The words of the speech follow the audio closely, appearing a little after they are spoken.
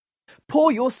pour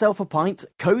yourself a pint,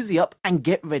 cozy up, and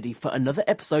get ready for another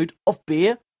episode of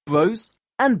Beer, Bros,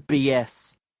 and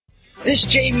BS. This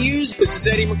is Jay Muse. This is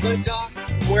Eddie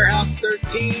McClintock, Warehouse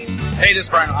 13. Hey, this is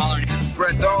Brian Holler. This is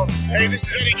Brett Dahl. Hey, this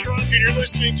is Eddie Trunk, and you're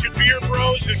listening to Beer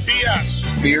Bros and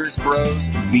BS. Beers, Bros,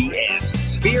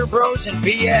 BS. Beer Bros and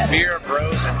BS. Beer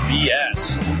Bros and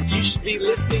BS. You should be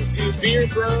listening to Beer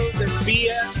Bros and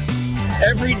BS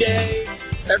every day,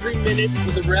 every minute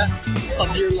for the rest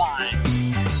of your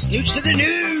lives. Snooch to the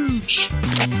nooch!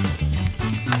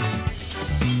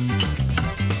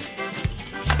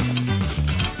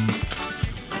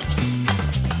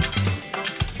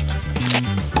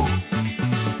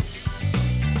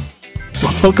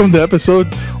 Welcome to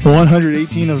episode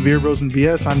 118 of Beer Bros and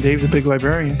BS. I'm Dave, the Big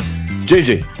Librarian.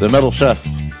 JJ, the Metal Chef.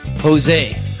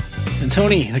 Jose. And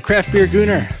Tony, the Craft Beer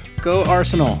Gooner. Go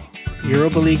Arsenal.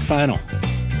 Europa League Final.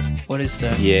 What is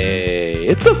that? Yay.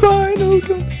 It's a final.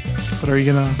 But are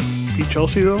you going to beat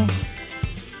Chelsea, though?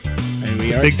 And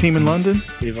the big team in London?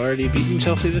 We've already beaten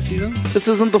Chelsea this season? This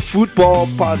isn't the football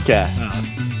podcast.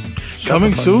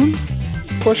 Coming soon?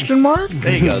 Question mark?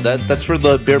 There you go. That's for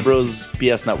the Beer Bros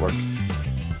BS network.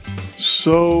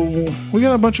 So, we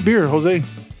got a bunch of beer. Jose,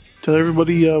 tell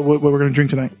everybody what we're going to drink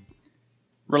tonight.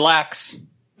 Relax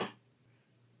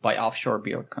by Offshore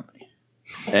Beer Company.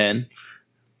 And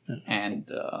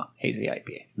Hazy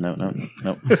IPA. No.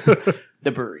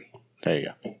 The brewery. There you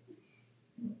go.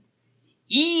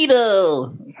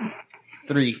 Edo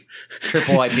 3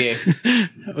 triple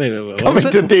IPA. Wait. Coming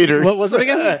to theaters. What was it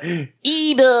again?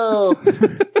 Edo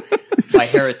by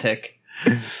Heretic.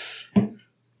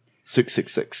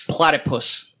 666.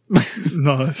 Platypus.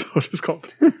 No, that's what it's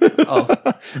called.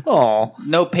 Oh.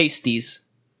 No pasties.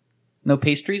 No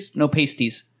pastries? No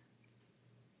pasties.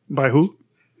 By who?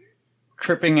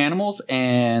 Tripping Animals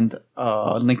and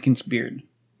Lincoln's Beard.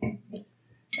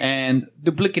 And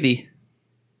Duplicity.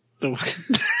 No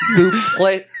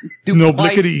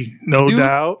blickety, no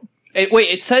doubt.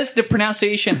 It says the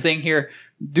pronunciation thing here.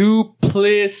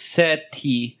 Duplicity.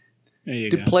 There you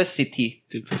Duplicity.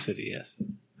 go. Duplicity, yes.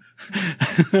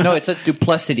 No, it says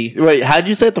duplicity. Wait, how'd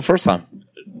you say it the first time?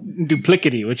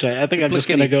 Duplicity, which I think I'm just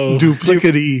going to go...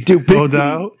 Duplicity, no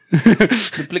doubt.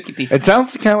 Duplicity. It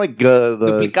sounds kind of like the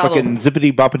Duplicado. fucking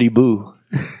zippity boppity boo.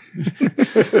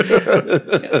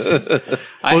 Yes.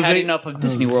 I had enough of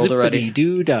Disney World already.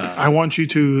 I want you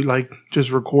to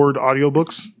just record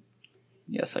audiobooks.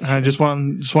 Yes, I just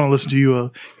want to listen to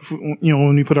you.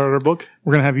 When we put out our book,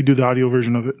 we're gonna have you do the audio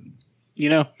version of it.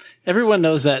 Everyone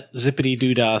knows that Zippity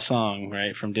Doo-Dah song,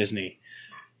 right, from Disney.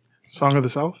 Song of the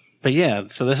South? But yeah,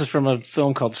 so this is from a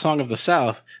film called Song of the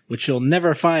South, which you'll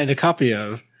never find a copy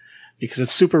of because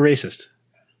it's super racist.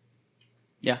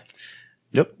 Yeah.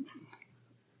 Yep.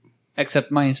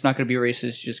 Except mine's not going to be racist,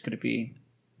 it's just going to be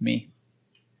me.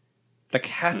 The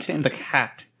cat in the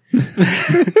cat.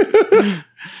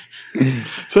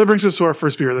 So that brings us to our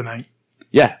first beer of the night.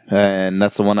 Yeah, and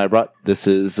that's the one I brought. This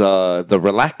is the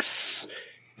Relax.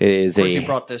 It is Of course you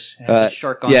brought this. It has a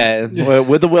shark on it. Yeah,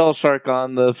 with the whale shark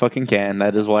on the fucking can.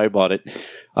 That is why I bought it.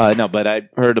 No, but I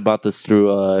heard about this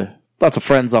through lots of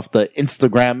friends off the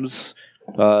Instagrams.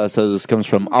 So this comes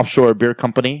from Offshore Beer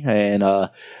Company in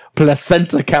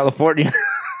Placenta, California.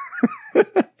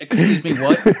 Excuse me,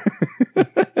 what?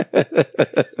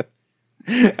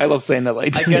 I love saying that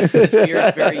like that. I guess this beer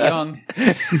is very young.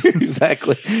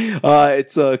 Exactly.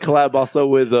 It's a collab also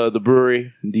with the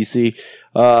brewery in DC.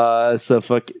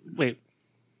 Wait.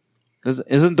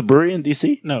 Isn't the brewery in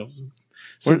DC? No.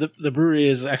 So the brewery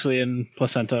is actually in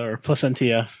Placenta or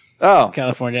Placentia,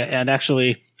 California, and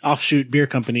actually Offshoot Beer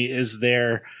Company is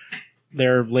their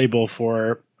label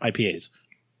for IPAs.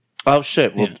 Oh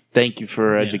shit! Well, thank you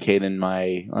for educating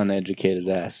my uneducated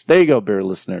ass. There you go, beer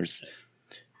listeners.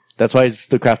 That's why it's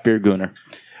the Craft Beer Gooner.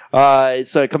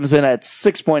 So it comes in at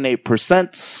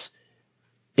 6.8%.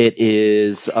 It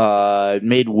is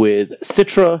made with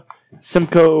Citra,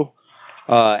 Simcoe,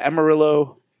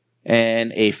 Amarillo,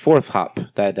 and a fourth hop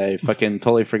that I fucking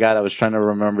totally forgot. I was trying to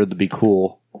remember to be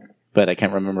cool, but I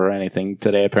can't remember anything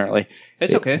today, apparently.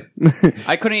 It's okay.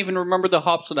 I couldn't even remember the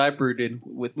hops that I brewed in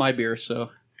with my beer,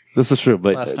 so... This is true,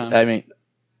 but I mean...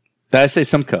 Did I say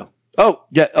Simcoe? Oh,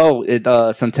 yeah.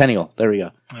 Oh, Centennial. There we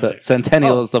go. Right.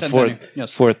 Centennial is the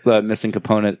fourth missing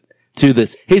component to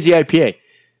this Hazy IPA.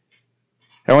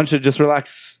 I want you to just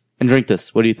relax and drink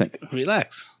this. What do you think?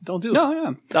 Relax. Don't do it.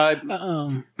 No,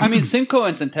 yeah. I mean, Simcoe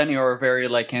and Centennial are very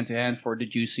hand-to-hand for the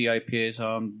juicy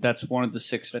IPAs. That's one of the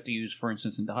 6 that they use, for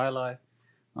instance, in the High Life,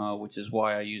 which is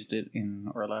why I used it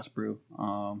in our last brew.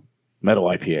 Metal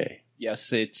IPA.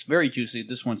 Yes, it's very juicy.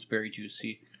 This one's very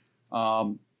juicy.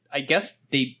 I guess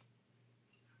they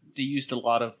used a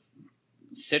lot of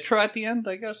Citra at the end,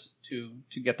 I guess, to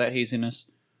get that haziness.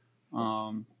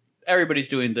 Everybody's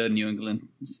doing the New England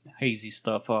hazy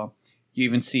stuff. You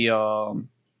even see some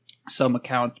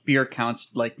beer accounts,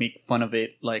 like make fun of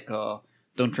it, like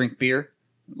don't drink beer,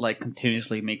 like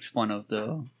continuously makes fun of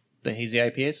the hazy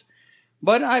IPAs.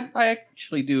 But I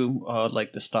actually do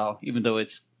like the style, even though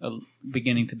it's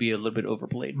beginning to be a little bit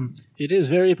overplayed. It is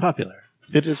very popular.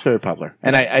 It is very popular.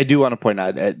 And I do want to point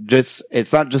out,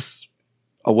 it's not just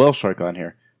a whale shark on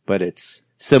here, but it's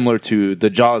similar to the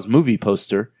Jaws movie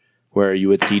poster, where you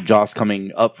would see Jaws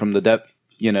coming up from the depth,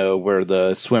 where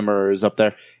the swimmer is up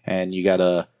there, and you got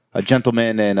a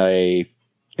gentleman in a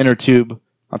inner tube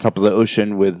on top of the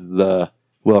ocean with the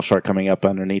whale shark coming up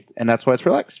underneath. And that's why it's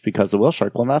relaxed, because the whale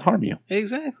shark will not harm you.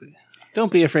 Exactly.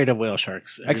 Don't be afraid of whale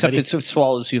sharks. Except it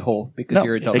swallows you whole because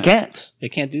you're a dumbass. It can't. It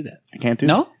can't do that. It can't do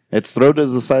No? that. Its throat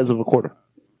is the size of a quarter.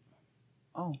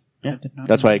 Oh. Yeah.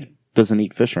 That's why it doesn't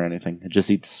eat fish or anything. It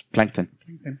just eats plankton.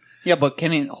 Yeah, but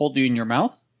can it hold you in your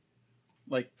mouth?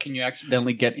 Like, can you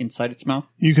accidentally get inside its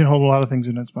mouth? You can hold a lot of things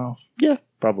in its mouth. Yeah,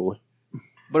 probably.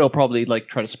 But it'll probably, like,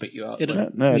 try to spit you out.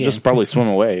 Just probably swim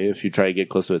away. If you try to get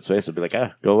close to its face, it'll be like,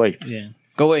 go away. Yeah.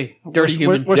 Go away. Dirty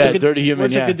human. Dirty human,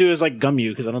 What it could do is, like, gum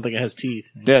you, because I don't think it has teeth.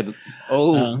 Yeah.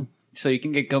 So you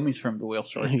can get gummies from the whale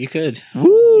shark. You could.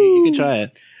 You can try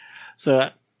it. So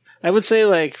I would say,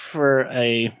 like, for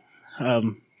an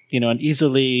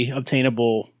easily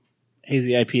obtainable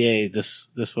hazy IPA,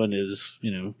 this one is,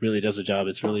 really does the job.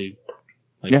 It's really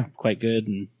quite good.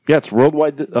 And yeah, it's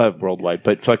worldwide,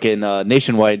 but fucking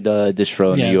nationwide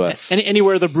distro in the U.S.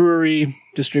 Anywhere the brewery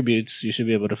distributes, you should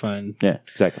be able to find. Yeah,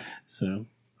 exactly. So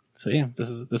yeah,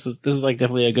 this is like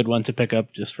definitely a good one to pick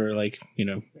up just for like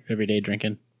everyday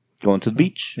drinking. Going to the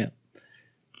beach. Yeah.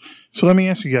 So let me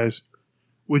ask you guys: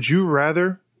 would you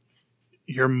rather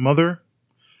your mother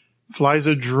flies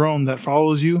a drone that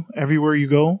follows you everywhere you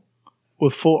go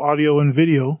with full audio and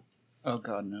video? Oh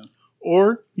God, no.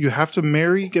 Or you have to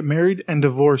get married, and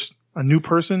divorce a new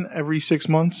person every 6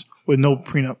 months with no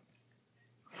prenup.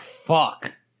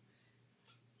 Fuck.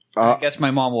 I guess my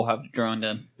mom will have the drone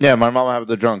then. Yeah, my mom will have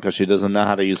the drone because she doesn't know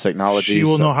how to use technology. She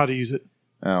will know how to use it.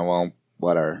 Oh, well,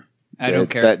 whatever. I don't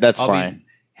care. That's fine.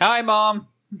 Hi, Mom.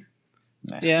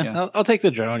 Yeah. I'll take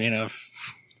the drone, if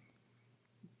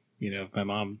my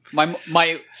mom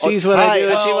sees what I do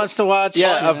and she wants to watch.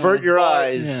 Yeah, avert your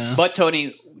eyes. Yeah. But,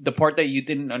 Tony, the part that you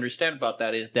didn't understand about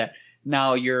that is that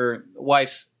now your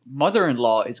wife's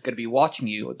mother-in-law is going to be watching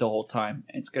you the whole time,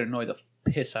 and it's going to annoy the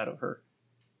piss out of her.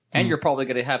 And you're probably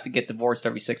going to have to get divorced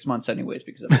every 6 months anyways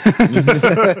because of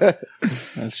it.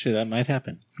 That's true. That might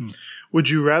happen. Would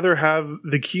you rather have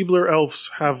the Keebler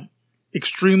elves have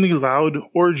extremely loud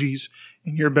orgies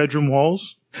in your bedroom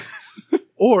walls,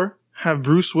 or have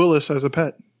Bruce Willis as a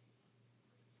pet?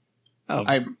 Oh,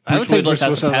 I would take Bruce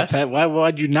Willis as a pet. Why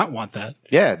would you not want that?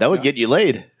 Yeah, that would get you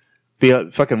laid. Be a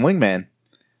fucking wingman.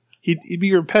 He'd be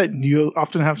your pet. Do you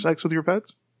often have sex with your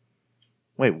pets?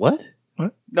 Wait, what?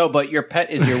 No, but your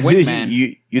pet is your wingman.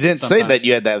 you didn't say that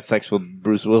you had to have sex with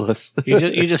Bruce Willis.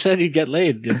 you just said you'd get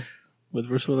laid with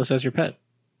Bruce Willis as your pet.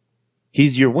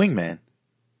 He's your wingman.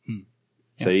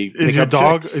 So is your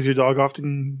dog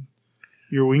often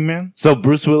your wingman? So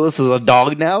Bruce Willis is a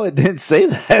dog now? It didn't say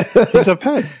that. He's a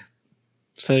pet.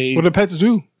 So what do pets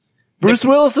do? Bruce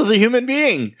Willis is a human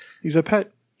being. He's a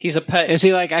pet. He's a pet. Is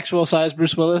he like actual size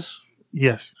Bruce Willis?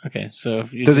 Yes. Okay, so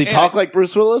does he talk like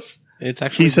Bruce Willis? It's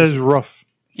actually he says rough.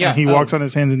 Yeah, and he walks on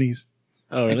his hands and knees.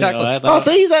 Oh, really? Exactly.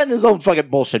 So he's on his own fucking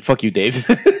bullshit. Fuck you, Dave.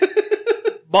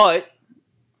 But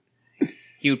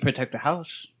he would protect the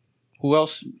house. Who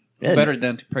else better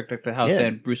than to protect the house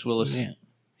than Bruce Willis? Yeah.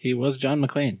 He was John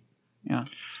McClane. Yeah.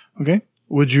 Okay.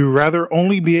 Would you rather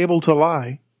only be able to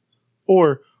lie,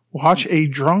 or watch a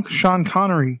drunk Sean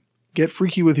Connery get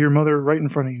freaky with your mother right in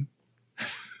front of you?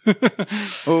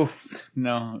 Oof.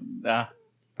 No.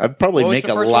 I'd probably make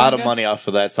a lot of money off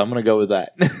of that, so I'm going to go with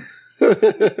that.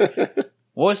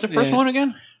 What was the first one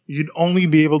again? You'd only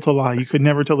be able to lie. You could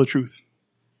never tell the truth.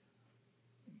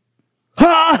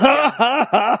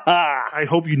 I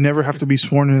hope you never have to be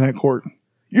sworn in that court.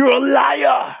 You're a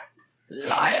liar!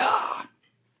 Liar!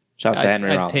 Shout out to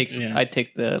Henry Rollins. I'd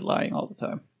take the lying all the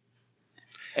time.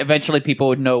 Eventually people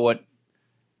would know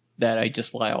that I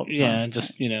just lie all the time. Yeah,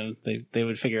 just, they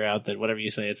would figure out that whatever you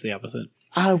say, it's the opposite.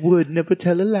 I would never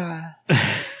tell a lie.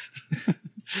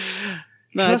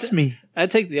 Trust me. I'd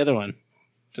take the other one.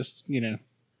 Just,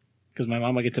 because my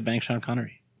mom would get to bang Sean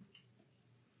Connery.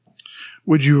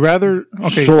 Would you rather...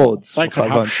 Okay. Swords.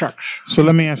 So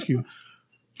let me ask you.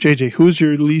 JJ, who's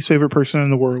your least favorite person in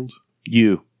the world?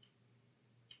 You.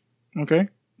 Okay.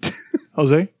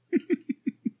 Jose?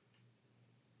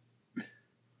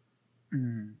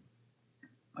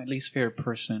 My least favorite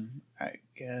person, I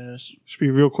guess. Should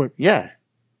be real quick. Yeah.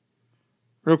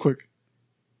 Real quick.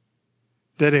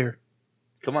 Dead air.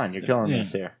 Come on, you're killing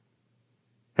us here.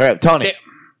 All right, Tony.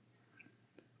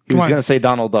 He was going to say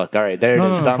Donald Duck. All right, there it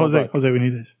is. Donald Duck. Jose, we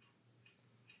need this.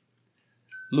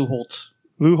 Lou Holtz.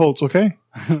 Lou Holtz, okay?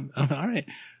 All right.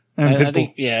 And I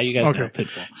think, you guys know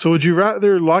Pitbull. So would you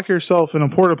rather lock yourself in a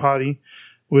porta potty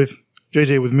with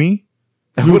me,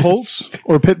 Lou Holtz,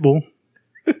 or Pitbull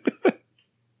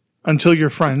until you're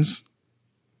friends?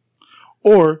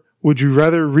 Or would you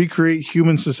rather recreate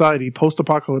human society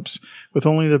post-apocalypse with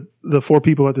only the 4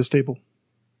 people at this table?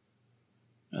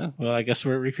 Well, I guess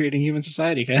we're recreating human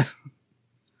society, guys.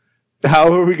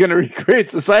 How are we going to recreate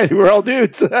society? We're all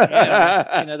dudes.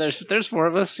 There's 4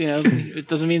 of us. It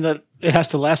doesn't mean that it has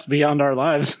to last beyond our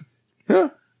lives.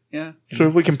 Yeah. So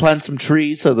we can plant some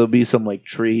trees, so there'll be some like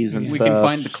trees and we stuff. We can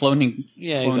find the cloning.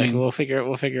 Yeah, exactly. We'll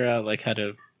figure out like how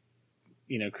to,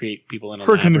 create people in a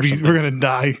We're lab we're gonna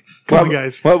die. Come on,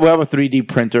 guys. We'll have a 3D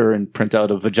printer and print out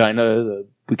a vagina that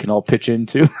we can all pitch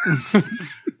into.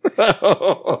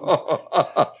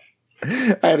 I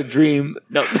had a dream.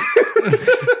 No.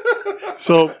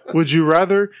 So, would you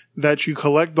rather that you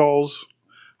collect dolls?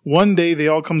 One day they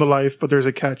all come to life, but there's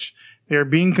a catch. They are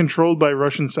being controlled by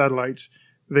Russian satellites.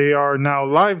 They are now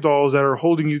live dolls that are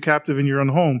holding you captive in your own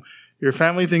home. Your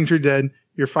family thinks you're dead.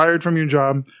 You're fired from your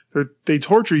job. They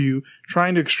torture you,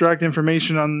 trying to extract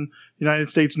information on the United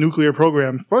States nuclear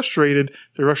program. Frustrated,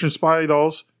 the Russian spy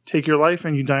dolls take your life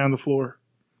and you die on the floor.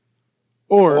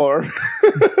 Or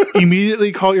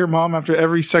immediately call your mom after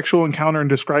every sexual encounter and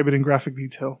describe it in graphic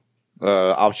detail.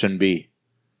 Option B.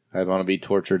 I don't want to be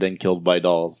tortured and killed by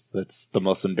dolls. That's the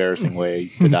most embarrassing way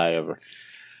to die ever.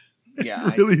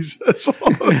 Yeah. Really says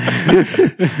all.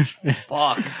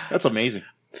 Fuck. That's amazing.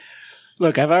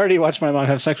 Look, I've already watched my mom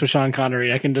have sex with Sean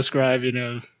Connery. I can describe,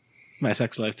 my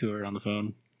sex life to her on the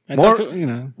phone.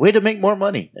 Way to make more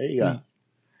money. There you go.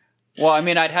 Well, I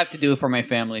mean, I'd have to do it for my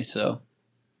family, so.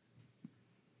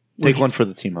 Take one for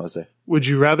the team, Jose. Would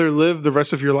you rather live the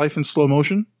rest of your life in slow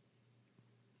motion?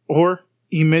 Or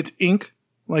emit ink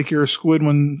like you're a squid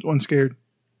when scared?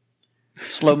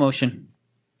 Slow motion.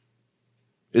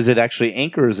 Is it actually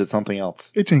ink or is it something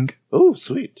else? It's ink. Oh,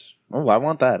 sweet. Oh, I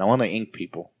want that. I want to ink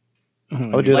people.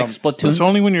 Mm-hmm. I would do like it Splatoon? It's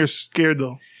only when you're scared,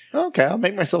 though. Okay, I'll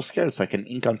make myself scared so I can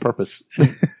ink on purpose.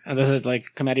 And does it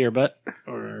come out of your butt?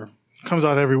 Or Comes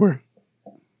out everywhere.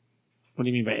 what do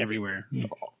you mean by everywhere?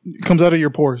 It comes out of your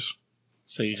pores.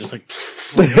 So you just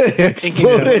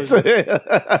Explode it.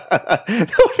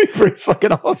 That would be pretty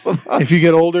fucking awesome. If you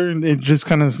get older, it just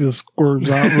kind of squirms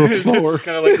out real slower.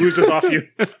 kind of oozes off you.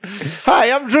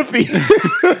 Hi, I'm Drippy.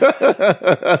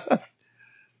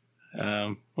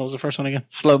 What was the first one again?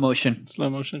 Slow motion. Slow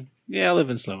motion. Yeah, I live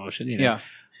in slow motion. Yeah.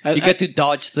 You get to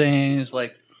dodge things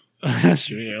like. That's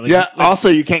true. Yeah. Also,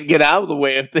 you can't get out of the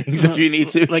way of things if you need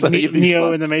to. Like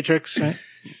Neo in the Matrix, right?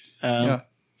 Yeah.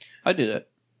 I do that.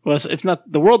 Well, it's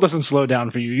not. The world doesn't slow down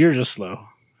for you. You're just slow,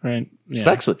 right? Yeah.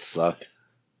 Sex would suck.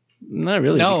 Not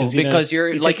really. No, because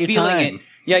you're like your feeling time. it.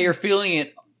 Yeah, you're feeling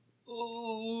it.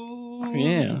 Ooh.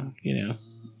 Yeah,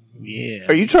 Yeah.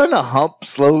 Are you trying to hump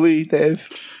slowly, Dave?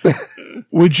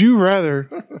 Would you rather?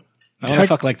 I want to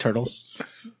fuck like turtles.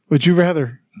 Would you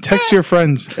rather text your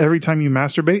friends every time you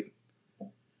masturbate,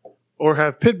 or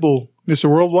have Pitbull, Mr.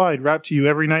 Worldwide, rap to you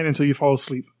every night until you fall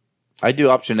asleep? I do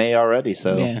option A already,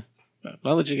 so Yeah.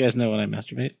 I'll let you guys know when I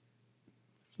masturbate.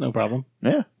 It's no problem.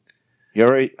 yeah.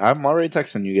 I'm already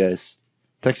texting you guys.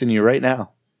 Texting you right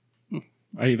now.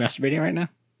 Are you masturbating right now?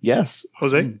 Yes.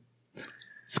 Jose?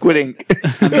 Squid ink.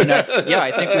 I mean, yeah,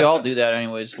 I think we all do that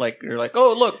anyways. Like, you're like,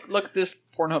 oh, look at this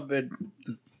Pornhub vid.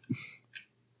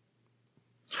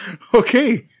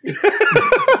 Okay.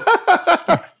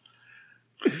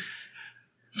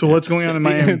 So what's going on in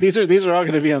Miami? These are all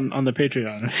going to be on the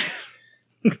Patreon.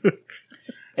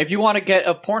 If you want to get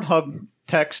a Pornhub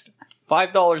text,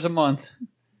 $5 a month,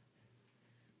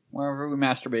 wherever we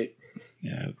masturbate.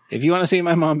 Yeah. If you want to see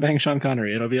my mom bang Sean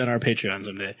Connery, it'll be on our Patreon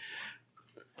someday.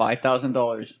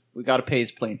 $5,000. We got to pay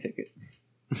his plane ticket.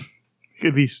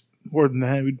 Could be more than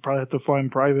that. We'd probably have to fly in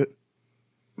private.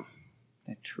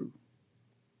 That's true.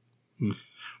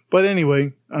 But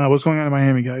anyway, what's going on in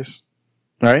Miami, guys?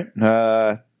 All right.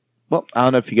 Well, I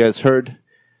don't know if you guys heard.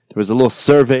 There was a little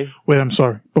survey. Wait, I'm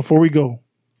sorry. Before we go.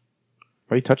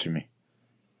 Why are you touching me?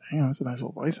 Hang on, that's a nice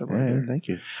little bicep right there. Thank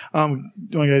you. Do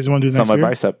you guys want to do the It's next not my beer?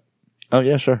 bicep. Oh,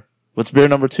 yeah, sure. What's beer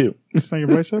number 2? It's not your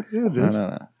bicep? Yeah, it is.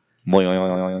 No.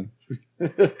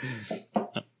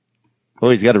 Oh,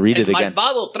 he's got to read it again.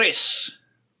 Malvado 3.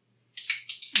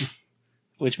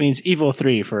 Which means Evil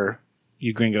 3 for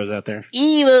you gringos out there.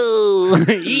 Evil!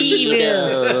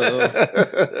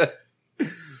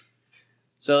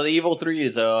 So the Evil 3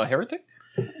 is a heretic?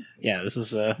 Yeah, this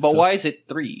is. But why is it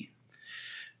 3?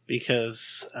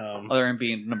 Because other than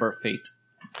being number of fate.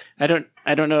 I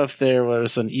don't know if there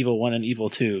was an Evil 1 and Evil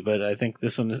 2, but I think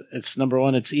this one it's number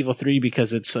 1. It's Evil 3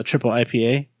 because it's a triple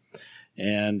IPA,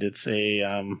 and it's a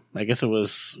I guess it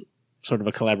was sort of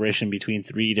a collaboration between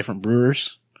 3 different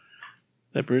brewers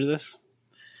that brewed this.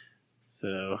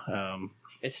 So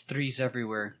it's 3s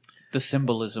everywhere. The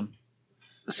symbolism.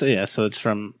 So yeah, so it's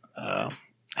from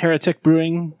Heretic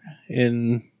Brewing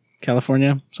in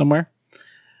California somewhere.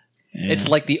 And it's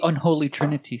like the unholy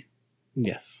trinity.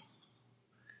 Yes.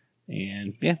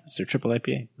 And yeah, it's their triple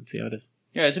IPA. Let's see how it is.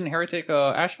 Yeah, isn't Heretic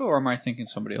Asheville, or am I thinking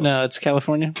somebody else? No, it's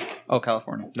California. Oh,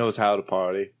 California. Knows how to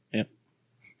party. Yep.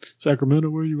 Sacramento,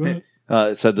 where you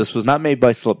at? So this was not made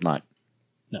by Slipknot.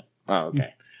 No. Oh,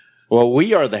 okay. Well,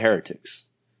 we are the Heretics.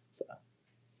 So.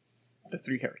 The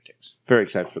 3 heretics. Very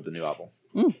excited for the new album.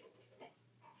 Mm.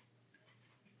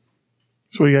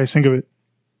 So what do you guys think of it?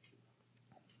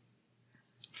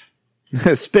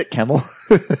 Spit, Camel.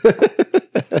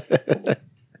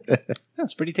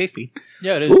 That's pretty tasty.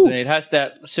 Yeah, it is. Ooh. It has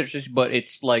that citrus, but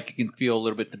it's like you can feel a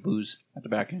little bit the booze at the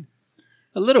back end.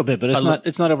 A little bit, but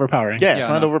it's not overpowering. Yeah, it's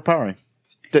not overpowering.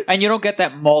 And you don't get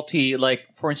that malty, like,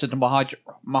 for instance, the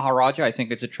Maharaja, I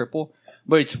think it's a triple,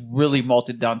 but it's really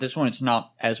malted down. This one, it's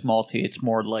not as malty. It's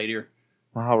more lighter.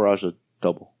 Maharaja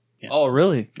double. Yeah. Oh,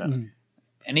 really? Yeah. Mm-hmm.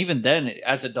 And even then,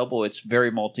 as a double, it's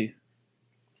very malty.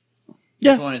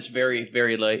 Yeah. This one is very,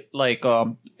 very light. Like,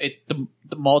 the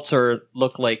malts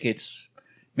look like it's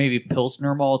maybe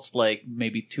Pilsner malts, like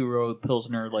maybe two-row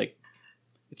Pilsner, like,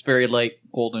 it's very light,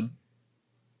 golden.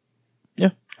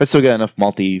 Yeah. I still get enough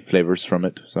malty flavors from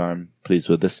it, so I'm pleased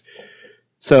with this.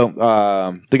 So,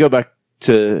 to go back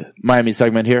to Miami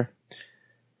segment here.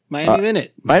 Miami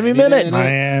Minute. Miami Minute.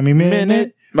 Miami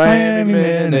Minute. Miami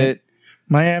Minute.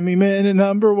 Miami Minute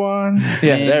number 1.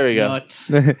 Yeah, there we go.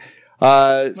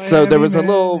 So there was a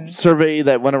little survey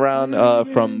that went around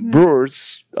from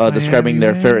brewers describing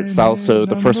their favorite style. So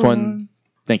the first one,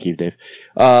 thank you, Dave,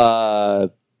 and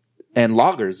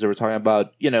lagers. They were talking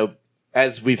about,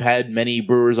 as we've had many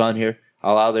brewers on here,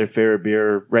 a lot of their favorite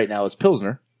beer right now is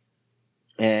Pilsner,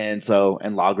 and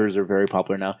lagers are very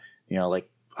popular now. Like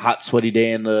hot sweaty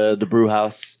day in the brew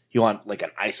house, you want like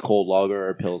an ice cold lager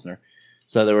or Pilsner.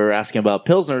 So they were asking about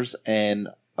Pilsners, and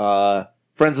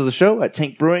friends of the show at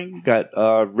Tank Brewing got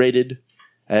rated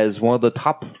as one of the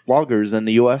top lagers in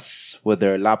the U.S. with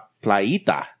their La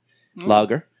Playita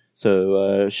lager.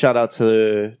 So shout out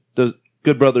to the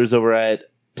good brothers over at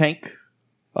Tank.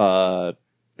 I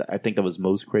think that was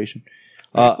Mo's creation.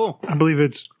 Cool. I believe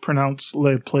it's pronounced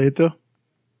Le Plata.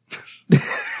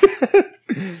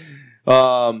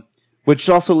 Which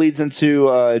also leads into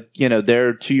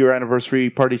their 2-year anniversary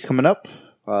parties coming up.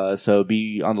 So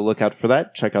be on the lookout for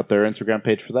that. Check out their Instagram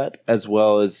page for that, as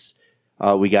well as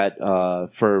we got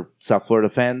for South Florida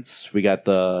fans, we got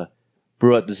the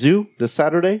Brew at the Zoo this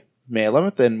Saturday, May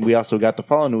 11th, and we also got the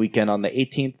following weekend on the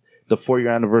 18th, the 4-year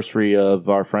anniversary of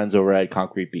our friends over at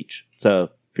Concrete Beach. So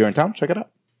if you're in town, check it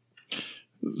out.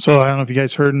 So I don't know if you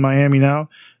guys heard in Miami now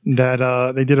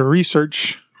that they did a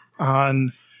research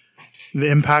on the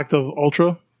impact of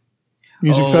Ultra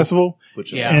Music Festival.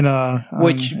 Which in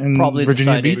probably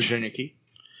Virginia Beach. Virginia Key.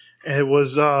 It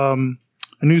was a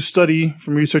new study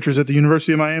from researchers at the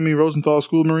University of Miami Rosenthal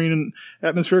School of Marine and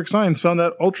Atmospheric Science found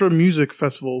that Ultra Music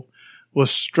Festival was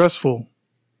stressful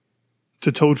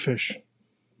to toadfish.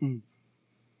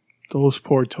 Those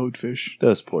poor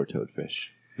toadfish.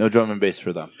 No drum and bass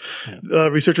for them.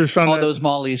 Researchers found all that those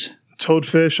mollies.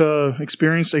 Toadfish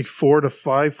experienced a 4 to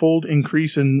 5-fold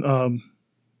increase in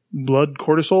blood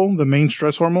cortisol, the main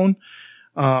stress hormone.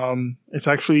 It's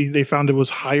actually, they found it was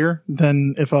higher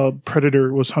than if a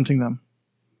predator was hunting them.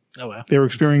 Oh, wow. They were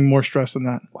experiencing more stress than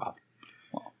that. Wow.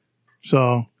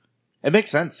 So it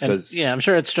makes sense because I'm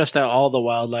sure it stressed out all the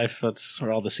wildlife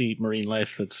or all the marine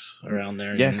life that's around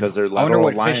there. Yeah, because they're I wonder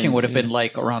what lions. fishing would have been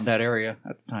like around that area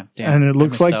at the time. Damn, and it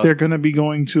looks like they're going to be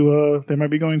going to they might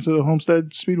be going to the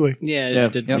Homestead Speedway. Yeah, I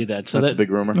did read that. So that's a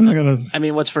big rumor. I'm not gonna I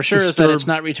mean, what's for sure is that it's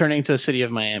not returning to the city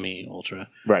of Miami Ultra.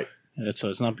 Right. So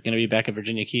it's not going to be back at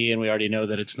Virginia Key, and we already know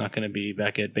that it's not going to be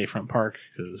back at Bayfront Park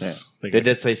because they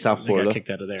did say South Florida. They got kicked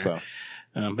out of there. So.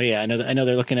 But yeah, I know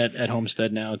they're looking at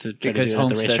Homestead now to try because to do it at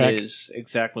the racetrack. Homestead is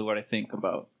exactly what I think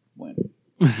about when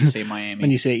you say Miami.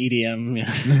 When you say EDM,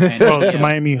 yeah. It's the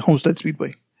Miami Homestead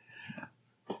Speedway.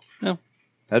 No.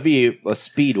 That'd be a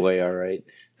speedway, all right.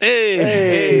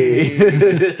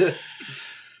 Hey.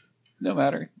 No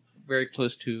matter. Very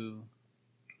close to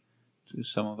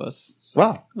some of us.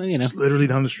 Wow. Well, you know, It's literally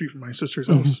down the street from my sister's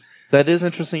house. That is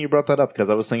interesting you brought that up because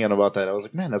I was thinking about that. I was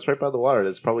like, man, that's right by the water.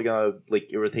 That's probably going to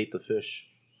like irritate the fish.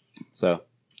 So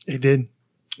It did.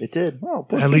 it did. Well,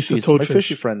 poor At least the fishies. My toadfish.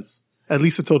 fishy friends. At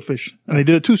least the toadfish. And they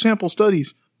did 2 sample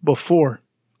studies a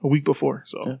week before.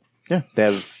 So Yeah, they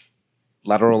have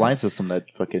lateral line system that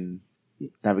fucking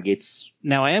navigates.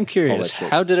 now I am All curious. that shit.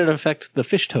 How did it affect the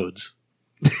fish toads?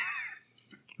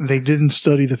 they didn't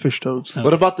study the fish toads.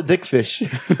 What about the dick fish?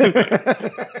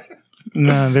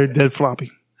 Nah, they're dead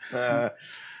floppy.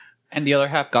 And the other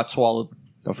half got swallowed.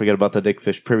 Don't forget about the dick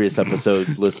fish. Previous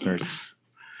episode, listeners.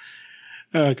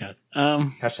 Oh god.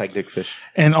 Hashtag dick fish.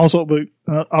 And also,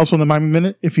 also in the Miami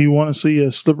Minute, if you want to see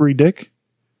a slippery dick,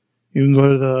 you can go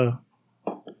to the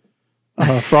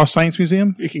Frost Science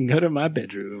Museum, You can go to my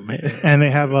bedroom. and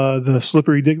they have the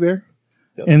slippery dick there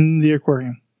Yep. in the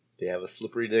aquarium. They have a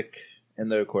slippery dick in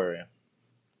the aquarium.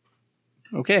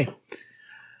 Okay.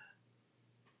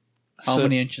 How So-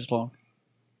 many inches long?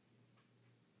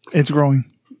 It's growing.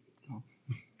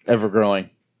 Ever growing.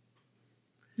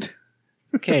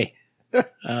 Okay.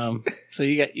 So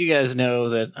you guys know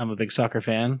that I'm a big soccer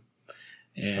fan.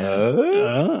 And,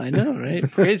 I know, right?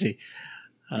 Crazy.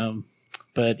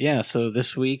 But yeah, so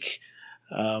this week,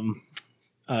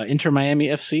 Inter Miami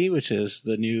FC, which is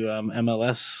the new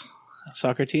MLS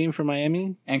soccer team for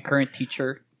Miami. And current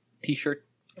t-shirt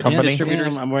Company?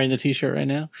 distributors. I'm wearing the t-shirt right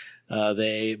now.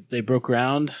 They broke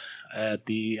ground at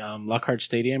the Lockhart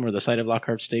Stadium, or the site of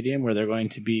Lockhart Stadium, where they're going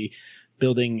to be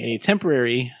building a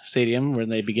temporary stadium when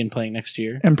they begin playing next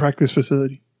year. And practice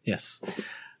facility. Yes.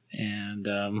 And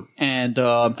And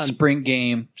spring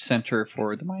game center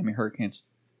for the Miami Hurricanes.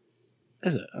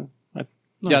 is it?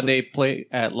 Yeah, they play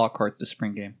at Lockhart the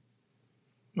spring game.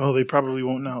 Well, they probably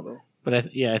won't now, though. But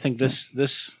I think this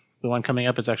the one coming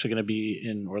up is actually going to be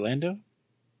in Orlando.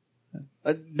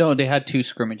 No, they had 2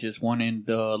 scrimmages. One in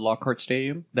the Lockhart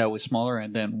Stadium that was smaller,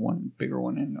 and then one bigger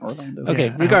one in Orlando. Okay.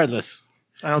 Yeah, regardless,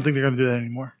 I don't think they're going to do that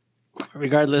anymore.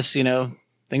 you know,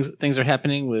 things are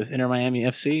happening with Inter Miami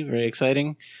FC. Very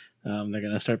exciting. They're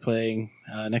going to start playing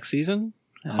next season.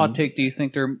 Hot take: do you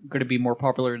think they're going to be more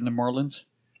popular than the Marlins?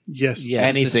 Yes. Yes.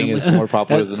 Anything is more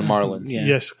popular than the Marlins. Yeah.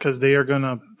 Yes, because they are going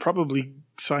to probably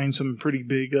sign some pretty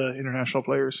big international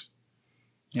players.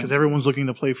 Because everyone's looking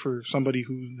to play for somebody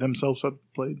who themselves have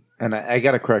played. And I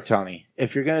got to correct Tony.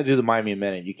 If you're going to do the Miami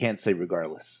Minute, you can't say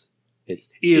regardless. It's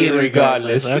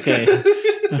Irregardless. Okay.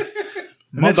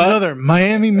 And that's another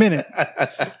Miami Minute.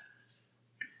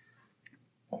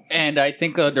 And I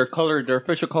think their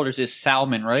official colors is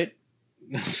salmon, right?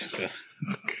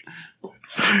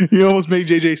 You almost made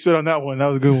JJ spit on that one. That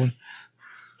was a good one.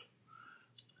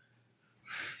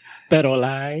 Better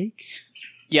like.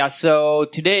 Yeah. So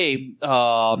today,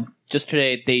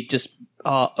 they just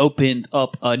opened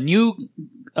up a new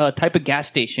type of gas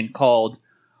station called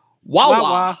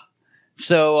Wawa.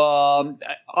 So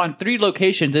on 3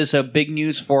 locations, this is a big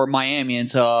news for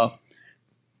Miamians.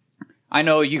 I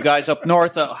know you guys up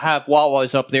north have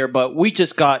Wawas up there, but we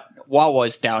just got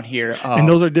Wawas down here. And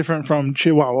those are different from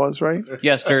Chihuahuas, right?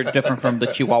 Yes, they're different from the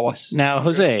Chihuahuas. Now,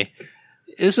 Jose,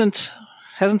 hasn't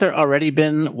there already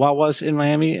been Wawas in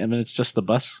Miami? I mean, it's just the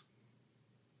bus.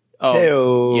 Oh,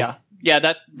 Hey-o.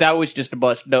 yeah. That was just a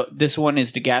bus. This one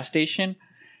is the gas station,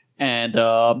 and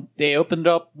they opened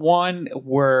up one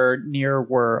near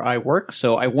where I work.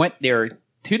 So I went there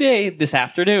this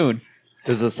afternoon.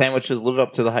 Does the sandwiches live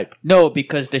up to the hype? No,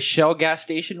 because the Shell gas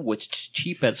station was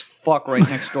cheap as fuck right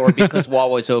next door because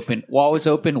Wawa's open. Wawa's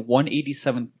open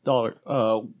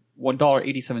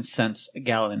 $1.87 a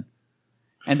gallon,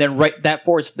 and then that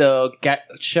forced the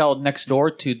Shell next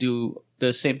door to do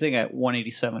the same thing at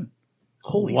 $1.87.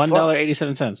 Holy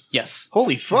 $1.87. Yes,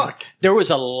 Holy fuck. there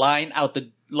was a line out that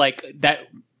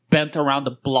bent around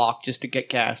the block just to get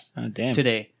gas Oh, damn.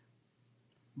 today.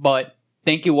 But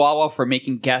thank you, Wawa, for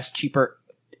making gas cheaper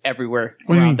everywhere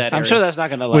What do you around mean? that I'm area. sure that's not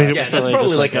going to last. Wait, It's yeah, That's really probably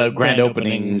just like a grand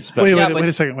opening special. Wait, Yeah, wait but-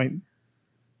 a second. Wait.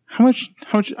 How much?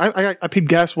 I paid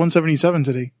gas $1.77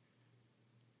 today.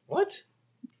 What?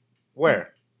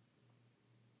 Where?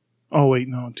 Oh, wait,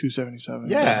 no, $2.77.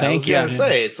 Yeah, Thank I was you. gonna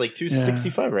say it's like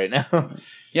 $2.65 right now.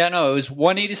 Yeah, no, it was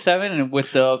 $1.87, and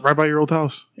with the Right by your old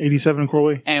house, 87 Coral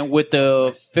Way.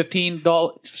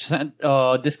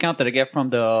 $15 discount that I get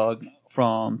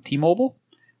from T-Mobile,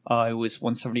 it was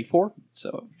 $1.74.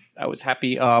 So I was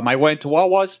happy. I went to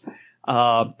Wawa's,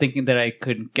 thinking that I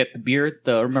could get the beer.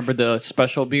 Remember the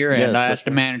special beer? And I asked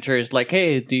the manager, "Is like,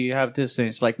 hey, do you have this?" And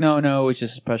it's like, "No, it's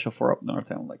just a special for up north."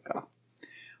 And I'm like, "Oh."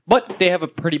 But they have a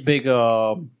pretty big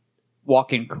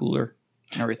walk-in cooler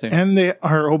and everything. And they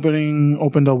are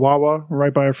opened a Wawa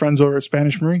right by our friends over at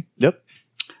Spanish Marie. Yep.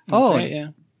 Oh, right, yeah.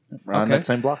 around that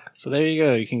same block. So there you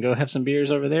go. You can go have some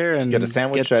beers over there and Get a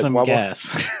sandwich get at some Wawa.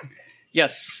 gas.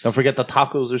 Yes. Don't forget the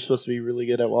tacos are supposed to be really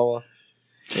good at Wawa.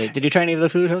 Wait, did you try any of the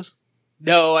food, Jose?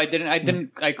 No, I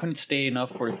didn't. I couldn't stay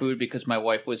enough for food because my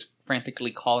wife was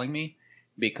frantically calling me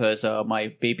because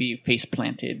my baby face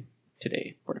planted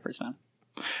today for the first time.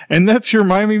 And that's your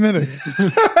Miami Minute.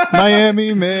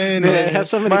 Miami Minute. I have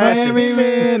so many Miami questions.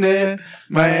 Minute.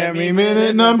 Miami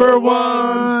Minute number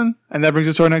 1. And that brings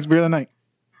us to our next beer of the night.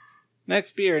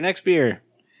 Next beer.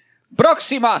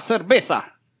 Próxima cerveza.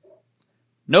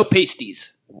 No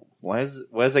pasties. Why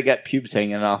does it got pubes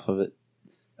hanging off of it?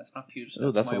 That's not pubes.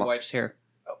 Oh, that's my a lot. wife's hair.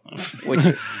 Which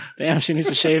Damn, she needs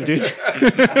to shave, dude.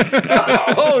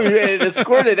 Oh, it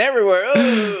squirted everywhere.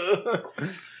 Oh.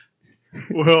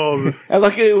 Well, And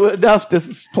lucky enough, this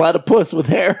is platypus with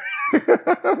hair.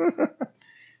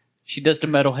 she does the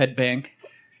metal headbang.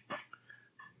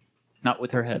 Not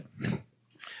with her head.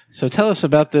 So tell us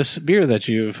about this beer that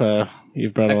you've brought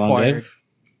along, Acquired. Dave.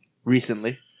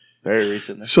 Recently. Very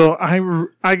recently. so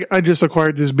I just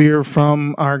acquired this beer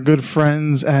from our good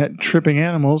friends at Tripping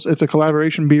Animals. It's a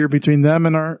collaboration beer between them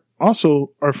and our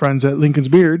friends at Lincoln's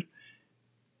Beard.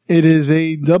 It is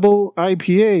a double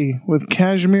IPA with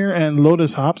cashmere and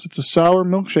lotus hops. It's a sour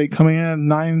milkshake coming in at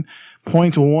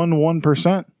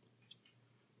 9.11%.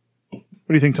 What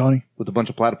do you think, Tony? With a bunch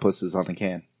of platypuses on the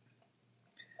can.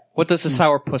 What does the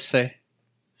sourpuss say?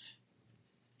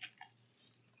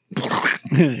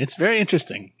 It's very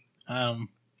interesting. I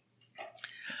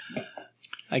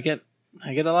get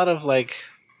a lot of like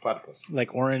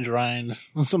orange rind,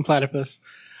 some platypus,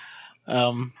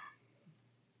 little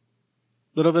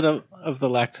bit of the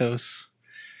lactose.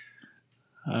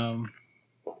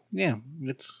 Yeah,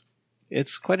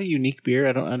 it's quite a unique beer.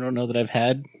 I don't know that I've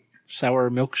had sour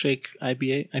milkshake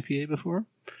IPA before.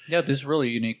 Yeah, this is really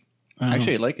unique.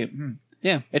 Actually, I like it.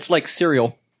 Yeah, It's like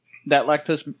cereal. That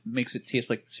lactose makes it taste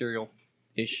like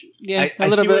cereal-ish. yeah, I a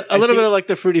little see bit, what- a I little see bit what- of like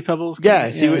the Fruity Pebbles.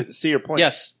 Yeah, see your point.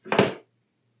 Yes.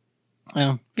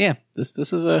 Yeah. This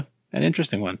is an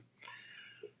interesting one.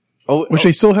 Which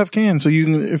they still have cans. So you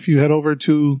can, if you head over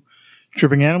to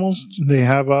Tripping Animals, they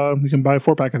have, you can buy a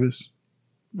 4-pack of this.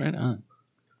 Right on.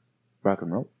 Rock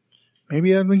and roll.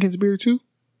 Maybe at Lincoln's Beer too?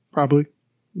 Probably.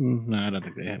 No, I don't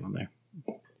think they have one there.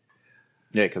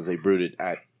 Yeah, because they brewed it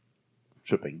at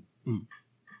Tripping. Mm.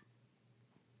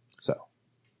 So,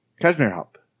 cashmere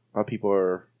hop. A lot of people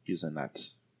are using that.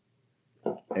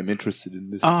 I'm interested in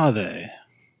this. Are they?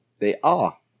 They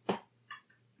are.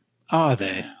 Are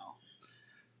they?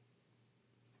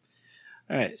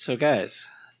 All right, so guys,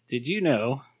 did you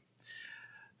know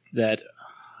that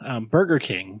Burger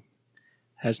King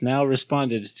has now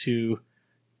responded to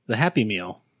the Happy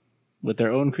Meal with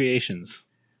their own creations?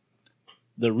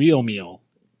 The real meal.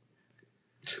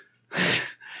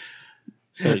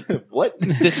 So What?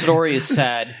 This story is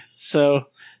sad. So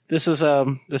this is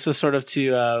sort of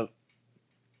to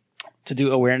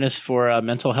do awareness for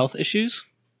mental health issues,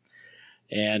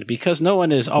 and because no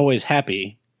one is always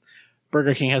happy,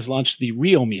 Burger King has launched the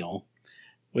Real Meal,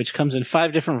 which comes in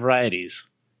 5 different varieties.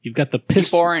 You've got the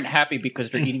pissed. People aren't happy because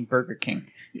they're eating Burger King.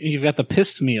 You've got the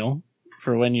pissed meal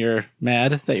for when you're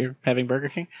mad that you're having Burger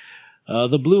King.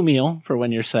 The blue meal for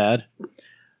when you're sad.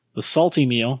 The salty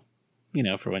meal,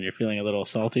 for when you're feeling a little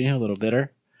salty, a little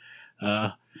bitter.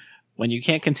 When you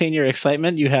can't contain your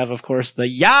excitement, you have, of course, the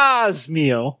Yas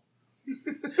meal.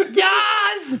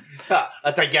 Yes!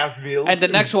 That's a gas meal. And the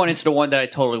next one is the one that I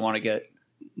totally want to get.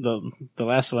 The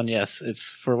last one, yes.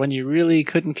 It's for when you really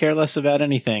couldn't care less about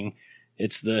anything.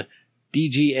 It's the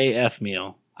DGAF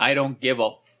meal. I don't give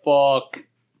a fuck.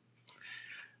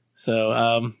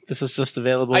 So this is just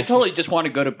available. I totally just want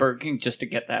to go to Burger King just to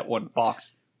get that one box.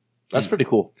 That's pretty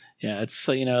cool. Yeah, it's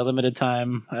a limited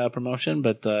time promotion,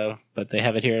 but they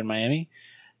have it here in Miami,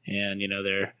 and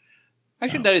they're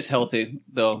Actually, that is healthy,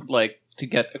 though, like, to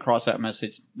get across that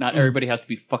message. Not everybody has to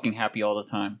be fucking happy all the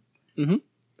time. Mhm.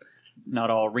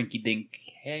 Not all rinky-dink,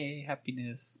 hey,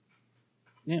 happiness.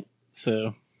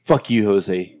 so Fuck you,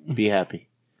 Jose. Be happy.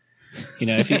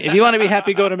 if you want to be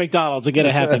happy, go to McDonald's and get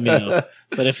a Happy Meal.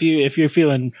 But if you're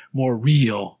feeling more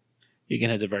real, you can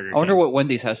head to Burger King. I wonder what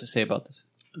Wendy's has to say about this.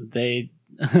 They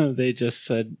just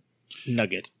said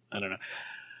nugget. I don't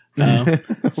know.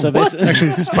 So basically,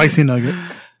 Actually, spicy nugget.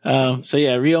 so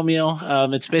yeah, Real Meal.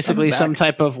 It's basically I'm back. some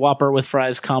type of Whopper with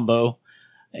fries combo,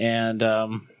 and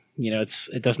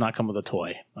it does not come with a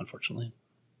toy, unfortunately.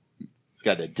 It's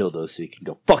got a dildo so you can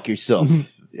go fuck yourself.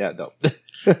 Yeah, no.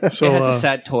 So, It has a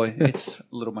sad toy. It's a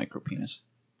little micro penis.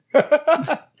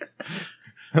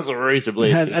 That's a razor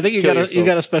blade. I think you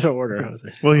got a special order,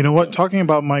 Jose. well, you know what? Talking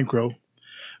about micro,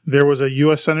 there was a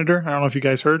U.S. senator. I don't know if you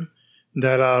guys heard.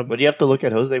 that What do you have to look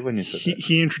at, Jose, when you said that?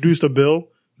 he introduced a bill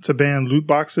to ban loot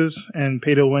boxes and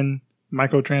pay to win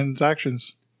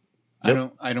microtransactions.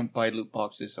 Yep. I don't buy loot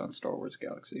boxes on Star Wars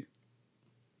Galaxy.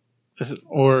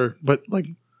 But like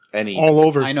Any all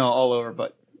over. I know all over,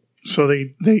 but So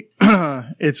they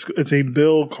it's a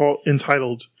bill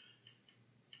entitled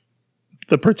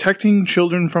the Protecting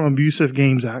Children from Abusive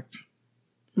Games Act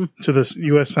to the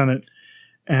U.S. Senate,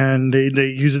 and they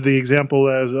use the example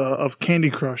as of Candy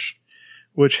Crush,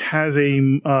 which has a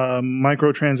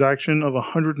microtransaction of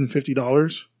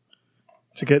 $150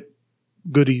 to get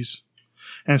goodies,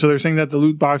 and so they're saying that the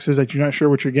loot boxes that you're not sure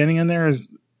what you're getting in there is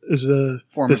the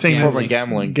same form of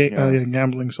gambling.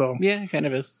 gambling. So Yeah, it kind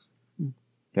of is.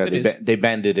 Yeah, It they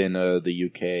banned it in the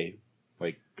UK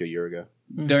like a year ago.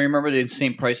 do you remember the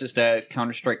same prices that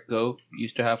Counter-Strike Go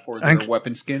used to have for their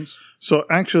weapon skins? So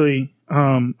actually,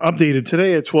 updated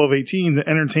today at 12:18, the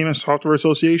Entertainment Software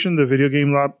Association, the video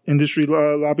game industry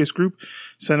lobbyist group,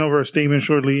 sent over a statement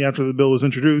shortly after the bill was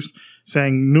introduced,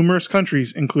 saying numerous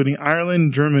countries, including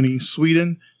Ireland, Germany,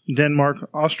 Sweden, Denmark,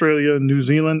 Australia, New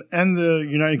Zealand, and the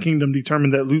United Kingdom,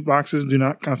 determined that loot boxes do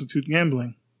not constitute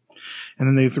gambling. And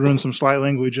then they threw in some sly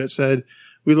language that said,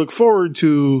 "We look forward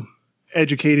to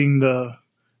educating the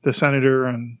senator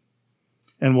and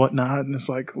whatnot." And it's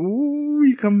like, ooh,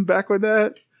 you coming back with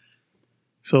that?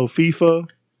 So FIFA,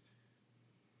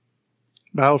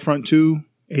 Battlefront 2,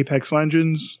 Apex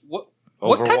Legends,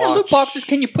 What kind of loot boxes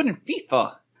can you put in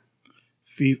FIFA?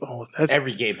 FIFA. Oh, that's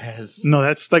Every game has. no,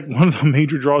 that's like one of the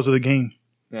major draws of the game.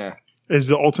 Yeah. Is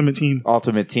the Ultimate Team,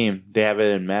 Ultimate Team. They have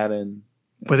it in Madden.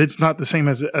 but it's not the same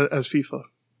as FIFA.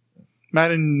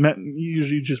 Madden, you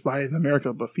usually just buy it in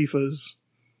America, but FIFA is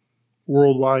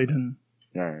worldwide, and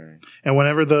Right.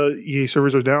 whenever the EA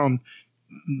servers are down,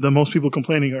 the most people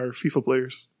complaining are FIFA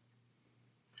players.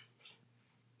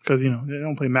 Because, they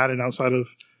don't play Madden outside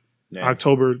of Yeah.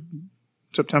 October,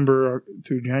 September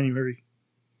through January.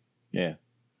 Yeah.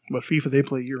 But FIFA, they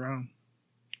play year-round.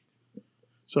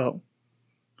 So,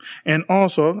 and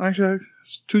also, actually, I have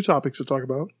 2 topics to talk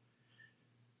about.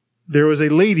 There was a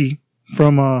lady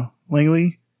from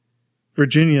Langley,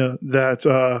 Virginia, that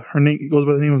her name goes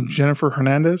by the name of Jennifer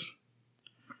Hernandez.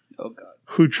 Oh, God.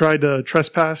 Who tried to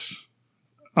trespass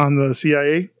on the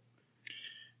CIA,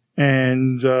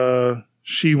 and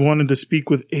she wanted to speak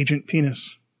with Agent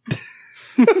Penis.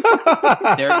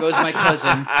 There goes my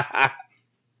cousin.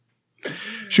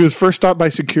 She was first stopped by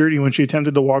security when she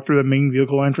attempted to walk through the main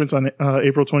vehicle entrance on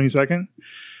April 22nd.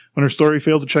 When her story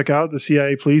failed to check out, the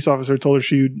CIA police officer told her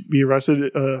she would be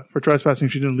arrested for trespassing.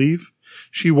 She didn't leave.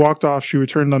 She walked off. She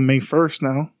returned on May 1st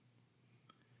now.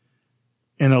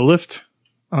 In a Lyft.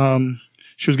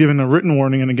 She was given a written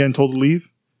warning and again told to leave.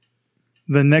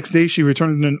 The next day, she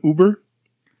returned in an Uber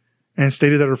and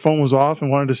stated that her phone was off and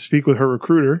wanted to speak with her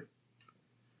recruiter.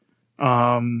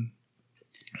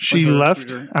 She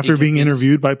left after being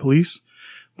interviewed by police,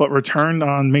 but returned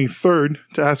on May 3rd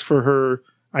to ask for her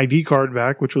ID card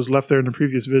back, which was left there in the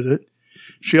previous visit.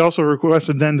 She also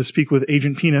requested then to speak with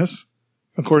Agent Penis,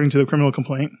 according to the criminal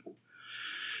complaint.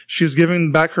 She was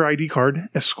given back her ID card,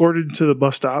 escorted to the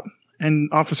bus stop, and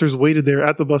officers waited there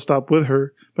at the bus stop with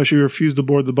her, but she refused to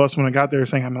board the bus when I got there,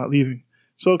 saying, "I'm not leaving."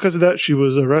 So because of that, she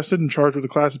was arrested and charged with a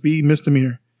Class B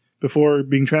misdemeanor before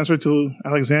being transferred to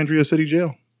Alexandria City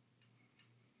Jail.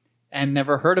 And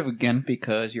never heard of again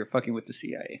because you're fucking with the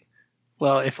CIA.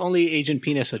 Well, if only Agent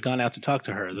Penis had gone out to talk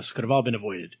to her, this could have all been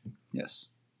avoided. Yes.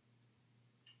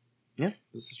 Yeah,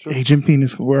 this is true. Agent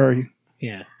Penis, where are you?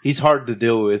 Yeah. He's hard to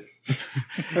deal with.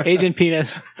 Agent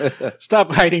Penis,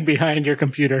 stop hiding behind your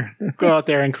computer. Go out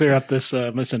there and clear up this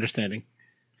misunderstanding.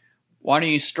 Why don't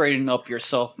you straighten up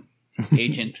yourself,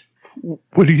 Agent?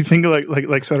 What do you think?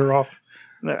 Like set her off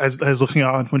as looking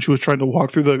on when she was trying to walk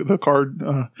through the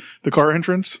car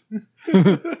entrance,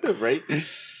 Right?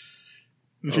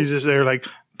 and she's just there like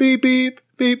beep beep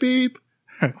beep beep.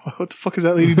 What the fuck is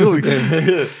that lady doing?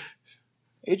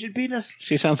 Agent Penis.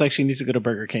 She sounds like she needs to go to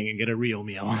Burger King and get a real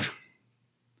meal.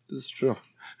 This is true.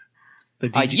 The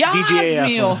Yas DGAF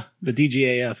meal. one. The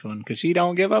DGAF one, because she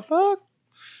don't give a fuck.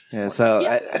 Yeah, so,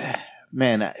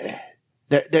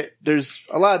 there's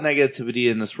a lot of negativity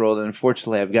in this world, and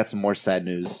unfortunately, I've got some more sad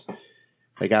news.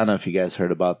 Like, I don't know if you guys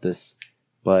heard about this,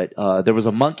 but there was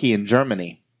a monkey in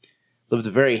Germany, lived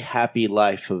a very happy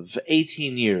life of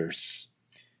 18 years.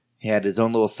 He had his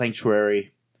own little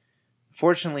sanctuary.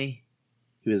 Unfortunately,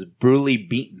 he was brutally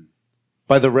beaten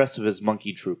by the rest of his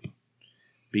monkey troop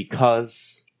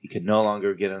because he could no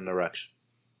longer get an erection.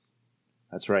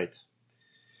 That's right.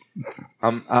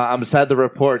 I'm sad to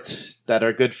report that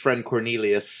our good friend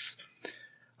Cornelius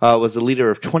was the leader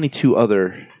of 22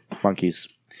 other monkeys.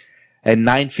 and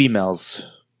 9 females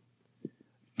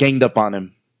ganged up on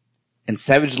him and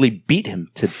savagely beat him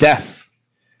to death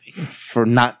for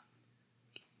not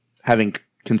having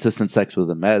consistent sex with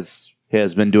him, as he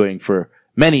has been doing for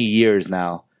many years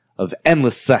now of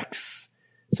endless sex.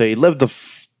 So he lived a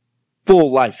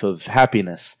full life of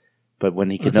happiness, but when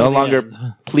he could no longer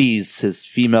please his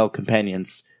female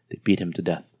companions, they beat him to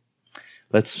death.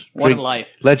 Let's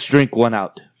drink one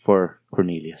out for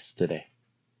Cornelius today.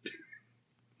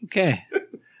 Okay.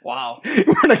 Wow.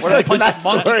 We're expecting that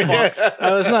story.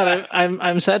 I was not.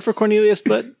 I'm sad for Cornelius,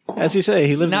 but as you say,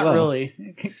 he lived Not well. really.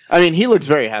 I mean, he looks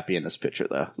very happy in this picture,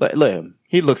 though. Look at him.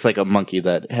 He looks like a monkey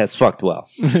that has fucked well.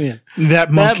 Yeah.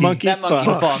 That monkey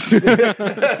fucks.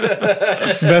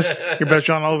 Your best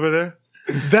John Oliver there.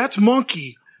 That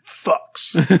monkey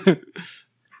fucks.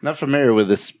 Not familiar with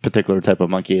this particular type of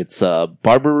monkey. It's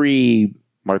Barbary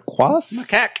Marquoise?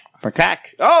 Macaque.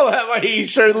 Oh, he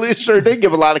sure did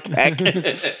give a lot of cack.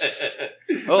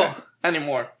 Oh,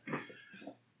 Anymore.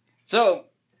 so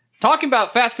talking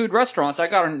about fast food restaurants, I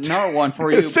got another one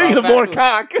for you. Speaking of about more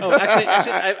fast food. cock. Oh, actually,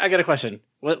 I got a question.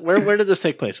 Where did this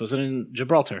take place? Was it in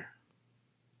Gibraltar?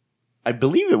 I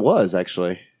believe it was,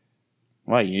 actually.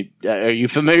 Why? Are you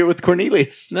familiar with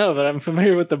Cornelius? No, but I'm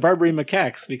familiar with the Barbary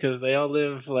macaques because they all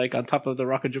live like on top of the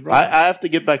Rock of Gibraltar. I have to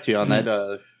get back to you on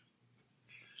that.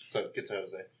 So, get to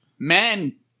Jose.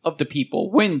 Man of the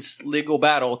people wins legal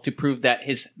battle to prove that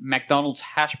his McDonald's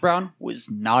hash brown was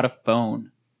not a phone.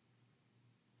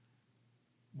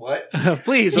 What?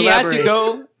 Please He elaborate. had to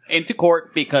go into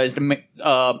court because the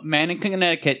man in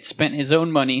Connecticut spent his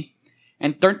own money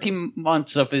and 13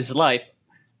 months of his life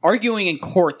arguing in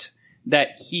court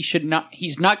that he's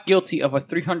not guilty of a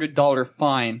 $300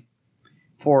 fine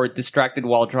for distracted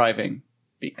while driving,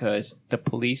 because the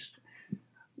police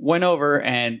went over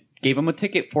and gave him a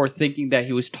ticket for thinking that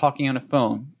he was talking on a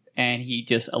phone, and he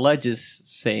just alleges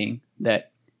saying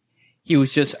that he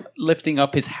was just lifting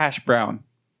up his hash brown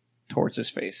towards his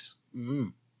face.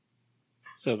 Mm.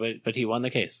 So, but he won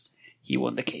the case. He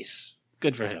won the case.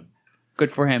 Good for him.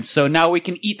 Good for him. So now we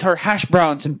can eat our hash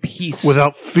browns in peace.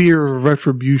 Without fear of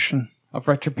retribution. Of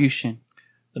retribution.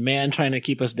 The man trying to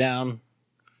keep us down,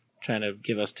 trying to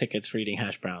give us tickets for eating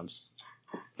hash browns.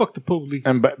 Fuck the police.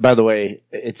 And by the way,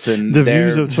 it's in The their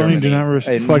views of Tony do not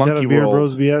reflect that Monkey of Beer World.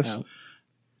 Bros BS. No.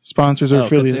 Sponsors or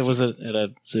affiliates. It was at a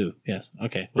zoo. Yes.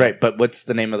 Okay. Right, but what's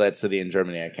the name of that city in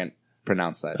Germany? I can't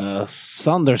pronounce that.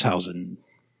 Sondershausen.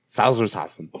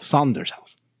 Salzershausen.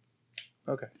 Sondershausen.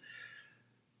 Okay.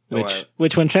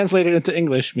 Which, when translated into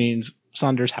English, means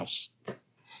Saunders' house.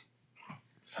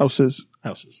 Houses.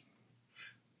 Houses.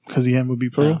 Because the M would be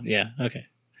plural. Oh, yeah. Okay.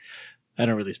 I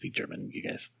don't really speak German, you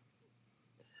guys.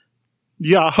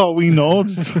 Yeah, we know.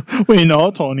 We know,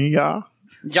 Tony, yeah.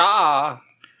 Ja.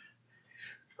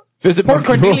 Visit Poor Monkey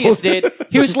Cornelius World. did.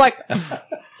 He was like,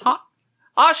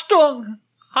 Achtung,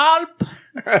 halb.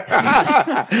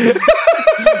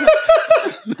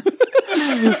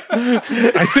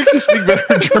 I think you speak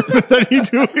better German than you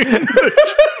do English.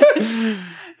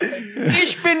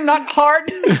 Ich bin not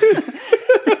hard.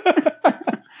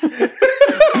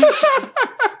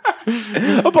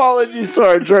 Apologies to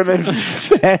our German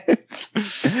fans.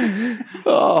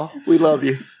 Oh, we love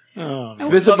you. Oh, I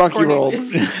Visit love Monkey World.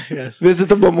 Cornelius. yes. Visit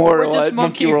the memorial We're just at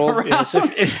Monkey monkeying World. around. Yes,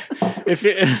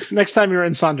 if next time you're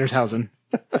in Sondershausen,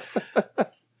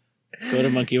 go to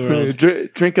Monkey World.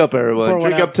 Drink up, everyone. Pour one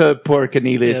Drink out. up to poor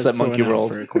Cornelius Yes, at pour Monkey one out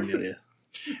World. for Cornelia.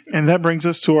 And that brings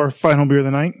us to our final beer of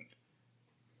the night.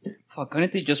 Fuck,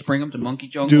 couldn't they just bring him to Monkey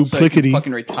Jungle so he Duplicity. can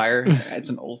fucking retire as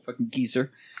an old fucking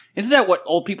geezer? Isn't that what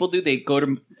old people do? They go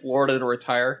to Florida to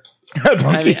retire? At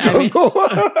Monkey Jungle.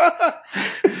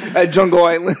 At Jungle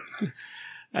Island.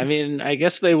 I mean, I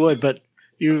guess they would, but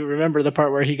you remember the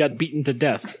part where he got beaten to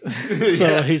death.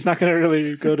 So he's not going to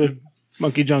really go to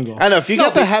Monkey Jungle. I know, if you No,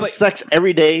 got to but- have but- sex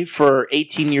every day for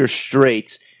 18 years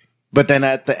straight, but then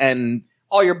at the end...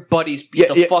 All your buddies beat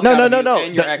the fuck out of you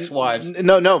and your ex-wives.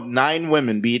 No, 9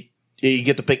 women beat... You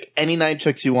get to pick any 9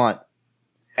 chicks you want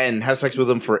and have sex with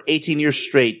them for 18 years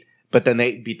straight, but then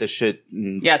they beat the shit.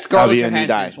 Yeah, Scarlett and you Johansson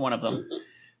die. is one of them.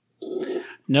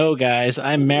 No, guys,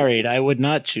 I'm married. I would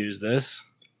not choose this.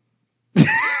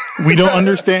 We don't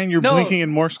understand your No, blinking in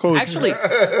Morse code.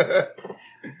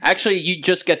 Actually, you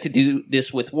just get to do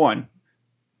this with one.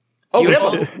 Oh, You it's,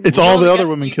 only- it's you all only the get- other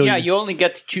women kill Yeah, you. you only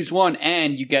get to choose one,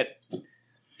 and you get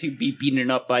to be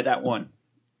beaten up by that one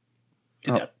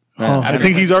to death. Oh, I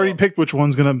think he's already picked which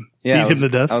one's going to beat him to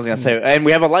death. I was going to say, and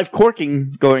we have a live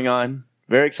corking going on.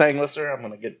 Very exciting, listener. I'm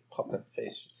going to get popped in the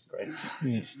face. Jesus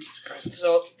Christ.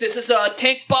 So this is a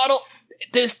tank bottle.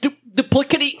 There's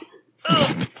duplicity.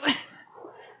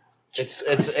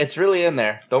 It's really in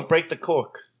there. Don't break the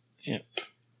cork. Yeah.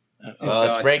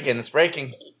 It's breaking. It's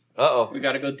breaking. We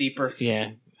gotta go deeper.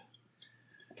 Yeah.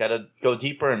 Gotta go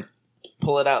deeper and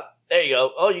pull it out. There you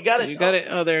go. Oh, you got it. You got it.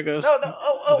 Oh, there it goes. No.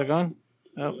 Oh. Is it going?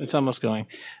 Oh, it's almost going.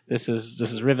 This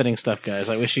is riveting stuff, guys.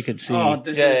 I wish you could see.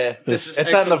 This is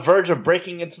It's on the verge of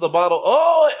breaking into the bottle.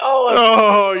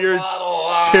 Oh, you're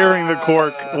bottle. tearing the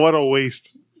cork. What a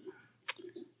waste.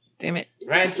 Damn it.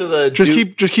 Right to the Just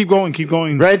keep going. Keep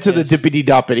going. right to the dippity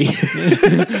doppity.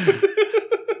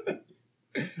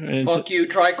 Fuck you,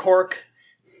 dry cork.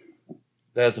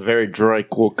 That's a very dry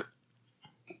cork.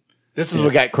 This is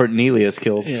what got Cornelius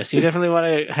killed. Yes, you definitely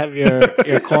want to have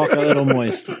your cork a little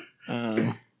moist.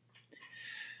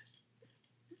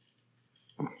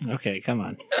 Okay, come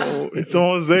on. It's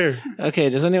almost there. Okay,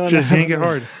 does anyone Just yank it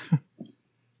hard.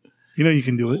 You know you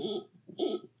can do it.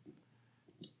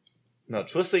 No,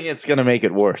 twisting it's gonna make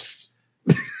it worse.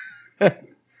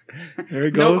 There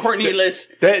it No, goes. Cornelius.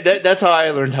 That's how I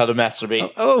learned how to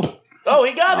masturbate. Oh,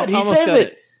 He got it. He almost saved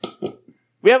got it.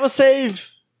 We have a save.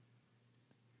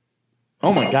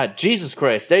 Oh my God, Jesus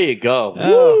Christ! There you go.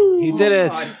 oh, he did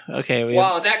it. God. Okay,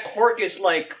 Wow, that cork is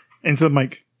like Into the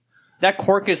mic. 3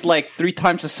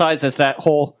 times the size as that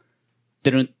whole.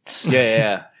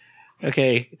 Yeah.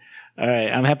 Okay, all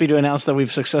right. I'm happy to announce that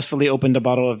we've successfully opened a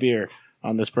bottle of beer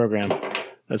on this program.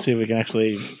 Let's see if we can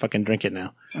actually fucking drink it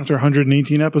now. After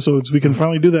 118 episodes, we can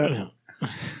finally do that.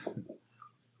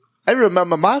 I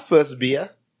remember my first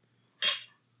beer.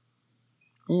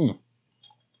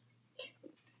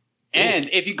 And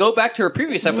if you go back to our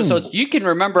previous episodes, you can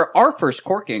remember our first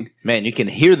corking. Man, you can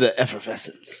hear the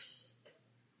effervescence.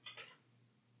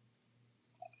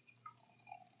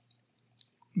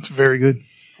 It's very good.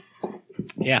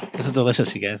 Yeah, this is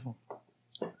delicious, you guys.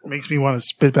 Makes me want to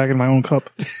spit back in my own cup.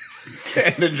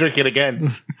 And then drink it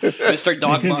again. Mr.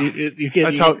 Dogma. You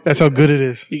get, That's how good it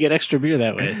is. you get extra beer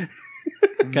that way.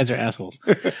 You guys are assholes.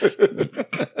 I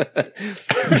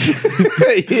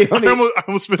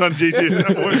almost spit on JJ at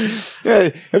that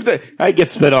point. I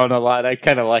get spit on a lot. I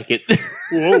kind of like it.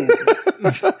 Whoa.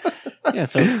 Yeah,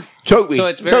 so Choke me. So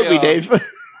it's very, Choke me, Dave.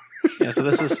 yeah, so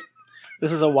this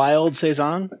is a wild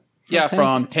saison. Yeah, Tank?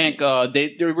 from Tank.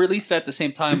 They released it at the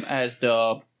same time as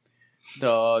the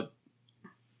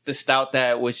stout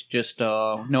that was just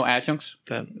no adjuncts.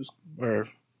 That were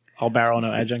all barrel,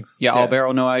 no adjuncts. Yeah, all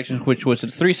barrel, no adjuncts, which was the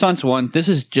Three Sons one. This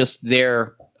is just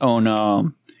their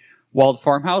own Wild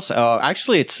Farmhouse.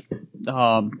 Actually, it's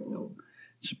I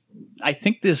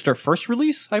think this is their first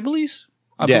release. I believe.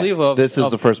 This is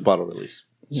the first bottle release.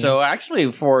 So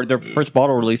actually, for their first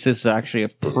bottle release, this is actually a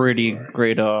pretty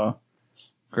great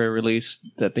release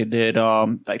that they did.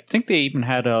 I think they even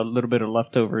had a little bit of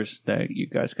leftovers that you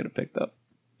guys could have picked up.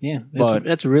 Yeah, But-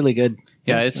 that's really good.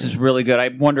 Yeah, this is really good. I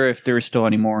wonder if there's still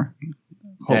any more.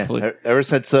 Hopefully. Yeah, ever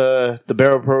since the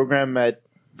barrel program at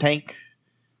Tank,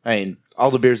 I mean, all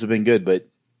the beers have been good, but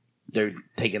they're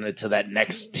taking it to that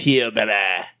next tier, baby.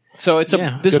 So it's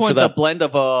Yeah, this good for one's a them. blend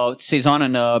of saison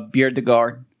and Bière de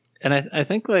Garde. And I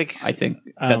think like I think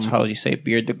that's how you say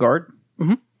Bière de Garde.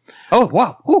 Mhm. Oh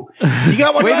wow! Woo. You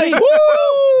got one Wait, right. wait.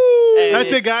 Woo! And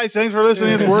That's it, guys. Thanks for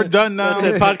listening. We're done now. that's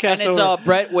it. Podcast And it's over.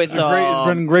 Brett with It's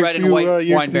been a great red few and white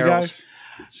years wine for you barrels. guys.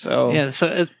 So Yeah,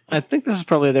 so I think this is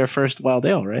probably their first wild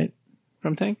ale, right?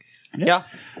 From Tank. yeah,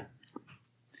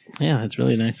 Yeah, it's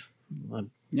really nice.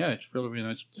 yeah, it's really really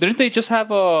nice. Didn't they just have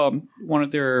one of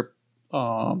their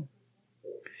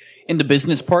in the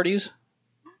business parties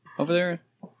over there?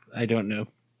 I don't know.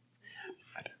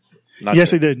 Not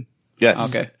Yes, good. they did. Yes.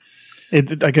 Okay.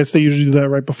 I guess they usually do that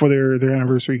right before their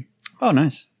anniversary. Oh,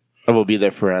 nice. I will be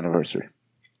there for anniversary.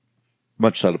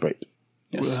 Much celebrate.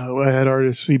 Yes. I had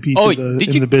RSVP Oh, to did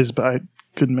in you- the biz, but I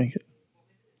couldn't make it.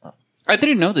 I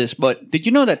didn't know this, but did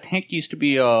you know that Tank used to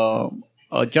be a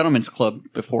gentleman's club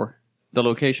before the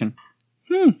location?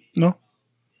 No.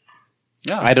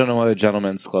 Yeah. I don't know what a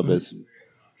gentleman's club is.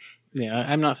 Yeah,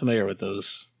 I'm not familiar with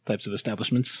those types of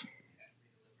establishments.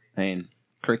 I mean,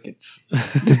 Crickets.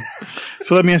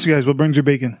 So let me ask you guys, what brings your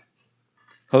bacon?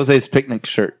 Jose's picnic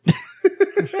shirt.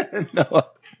 No.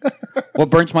 What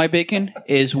burns my bacon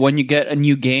is when you get a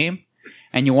new game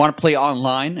and you want to play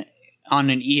online on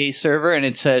an EA server and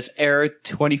it says error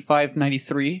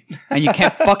 2593 and you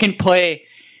can't fucking play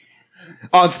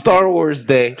On Star Wars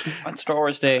Day. on Star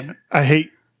Wars Day. I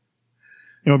hate.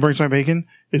 You know what brings my bacon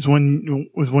is when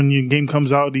your game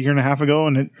comes out a year and a half ago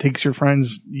and it takes your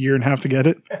friends a year and a half to get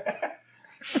it,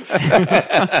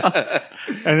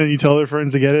 and then you tell their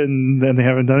friends to get it and then they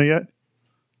haven't done it yet.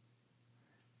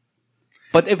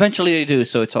 But eventually they do,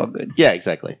 so it's all good. Yeah,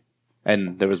 exactly.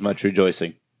 And there was much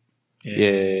rejoicing. Yeah.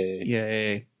 Yay.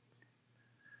 Yay.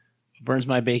 Burns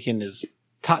My Bacon is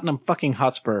Tottenham fucking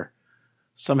Hotspur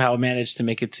somehow managed to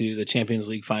make it to the Champions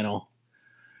League final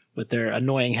with their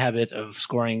annoying habit of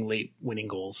scoring late winning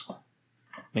goals.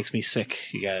 Makes me sick,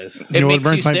 you guys. You know what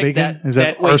burns my bacon? Is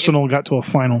that Arsenal got to a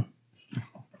final.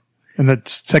 And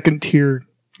that's second tier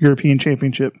European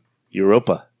Championship.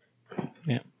 Europa.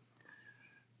 Yeah.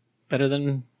 Better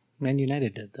than Man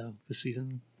United did, though, this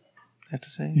season, I have to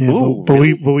say. Yeah, Ooh, but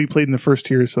really? we played in the first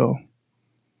tier, so.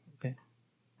 Okay.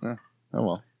 Oh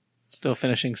well. Still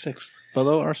finishing 6th,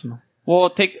 below Arsenal. Well,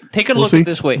 take a We'll look see. at it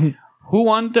this way. Who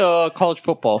won the college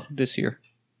football this year?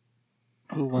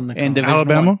 Who won the In Division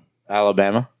Alabama?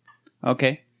 Alabama.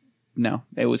 Okay. No,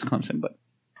 it was Clemson, but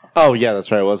Oh yeah,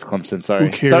 that's right. It was Clemson. Sorry.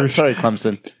 Who cares? Sorry,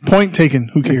 Clemson. Point taken.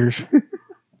 Who cares?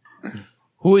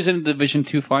 who is in the Division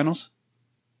 2 finals?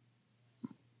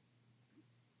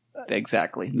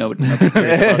 Exactly. Nobody cares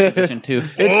about Division 2.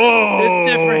 It's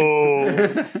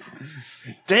different.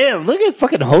 Damn! Look at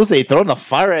fucking Jose throwing the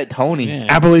fire at Tony. Yeah.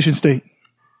 Appalachian State.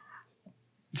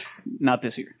 Not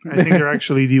this year. I think they're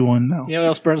actually D1 now. You know what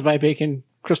else burns my bacon?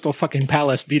 Crystal fucking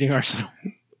Palace beating Arsenal.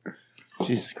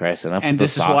 Jesus Christ! And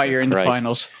this is why you're in the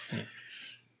finals.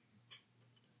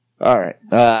 All right,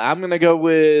 I'm gonna go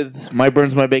with my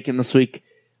burns my bacon this week.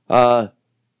 Kind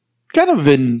of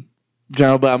in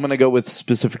general, but I'm gonna go with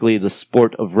specifically the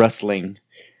sport of wrestling.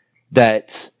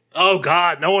 That Oh,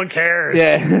 God, no one cares.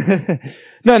 yeah,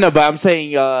 no, but I'm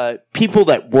saying people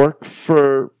that work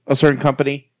for a certain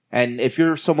company, and if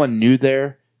you're someone new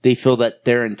there, they feel that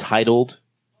they're entitled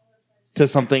to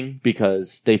something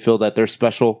because they feel that they're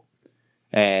special,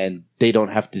 and they don't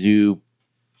have to do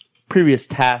previous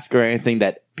task or anything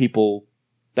that people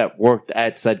that worked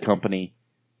at said company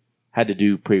had to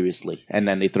do previously, and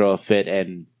then they throw a fit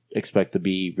and expect to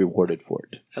be rewarded for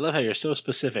it. I love how you're so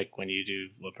specific when you do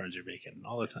what burns your bacon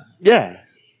all the time. Yeah,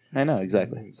 I know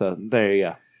exactly. So there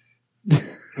you go.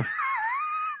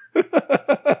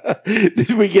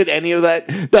 Did we get any of that?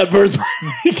 That burns my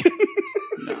bacon.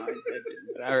 No, I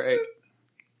didn't. All right.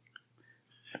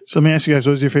 So let me ask you guys,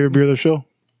 what was your favorite beer of the show?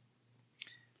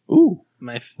 Ooh,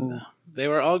 They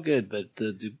were all good, but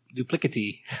the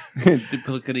duplicity.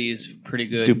 Duplicity is pretty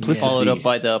good. Duplicity. Followed up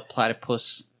by the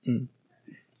platypus,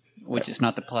 which is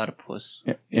not the platypus.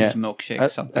 yeah. It's milkshake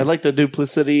something. I like the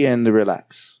duplicity and the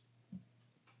relax.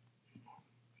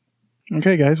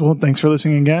 Okay, guys. Well, thanks for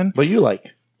listening again. What do you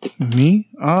like? Me?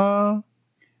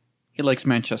 He likes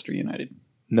Manchester United.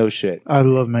 No shit. I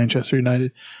love Manchester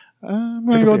United. I'm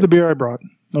going to go with the beer I brought.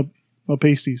 No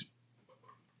pasties.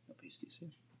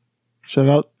 Shout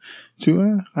out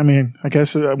to, I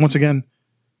guess, once again,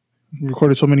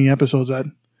 recorded so many episodes that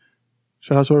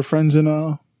shout out to our friends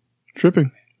in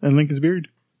Tripping and Lincoln's Beard.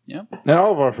 Yeah. And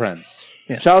all of our friends.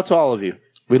 Yeah. Shout out to all of you.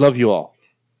 We love you all.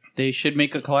 They should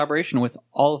make a collaboration with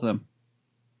all of them.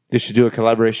 They should do a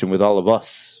collaboration with all of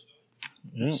us.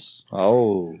 Yes.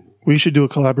 Oh. We should do a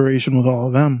collaboration with all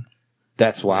of them.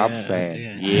 That's what I'm Yeah, saying.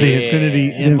 yeah. Yeah.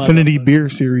 The Infinity Beer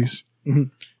Series.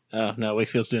 Oh, no,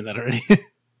 Wakefield's doing that already.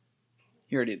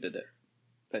 He already did it,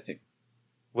 I think.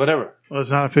 Whatever. Well,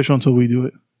 it's not official until we do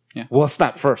it. Well, it's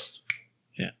not first.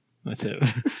 That's it.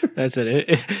 That's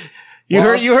it. You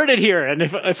heard it here. And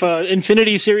if an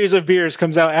Infinity series of beers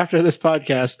comes out after this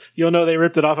podcast, you'll know they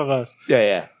ripped it off of us.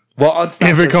 Yeah. Well,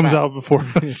 unsnap If it comes snap. out before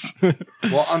us.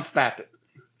 Well, unsnap it.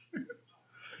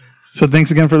 So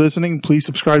thanks again for listening. Please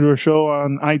subscribe to our show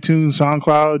on iTunes,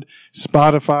 SoundCloud,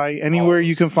 Spotify, anywhere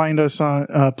you can find us on.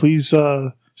 Please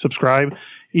subscribe.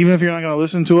 Even if you're not going to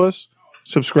listen to us,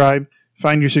 subscribe.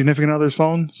 Find your significant other's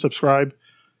phone, subscribe.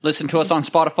 Listen to us on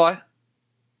Spotify.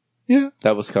 Yeah.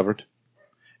 That was covered.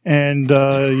 And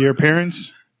your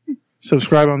parents,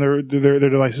 subscribe on their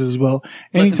devices as well.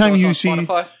 Anytime you see...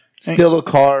 Spotify. Steal a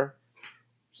car.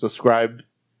 Subscribe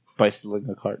by stealing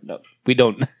a car. No, we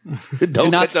don't.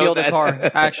 Do not steal the car.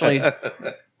 Actually,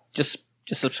 just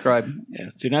subscribe.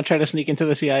 Yes. Do not try to sneak into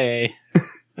the CIA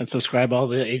and subscribe all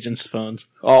the agents' phones.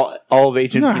 All of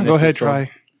Agent No, Penis's go ahead, phone.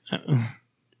 try.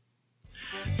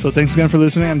 So thanks again for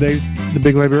listening. I'm Dave, the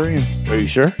Big Librarian. Are you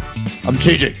sure? I'm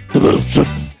changing.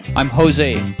 I'm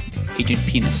Jose, Agent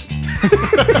Penis.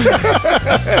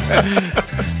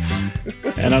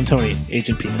 And I'm Tony,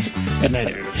 Agent Penis. Good night,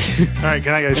 everybody. All right, good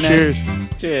night, guys. Good night. Cheers.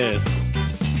 Cheers.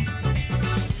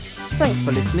 Thanks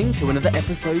for listening to another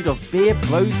episode of Beer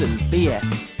Bros and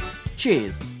BS.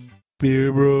 Cheers.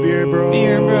 Beer Bros. Beer Bros.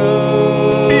 Beer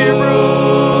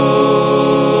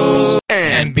Bros.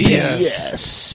 And BS. Yes.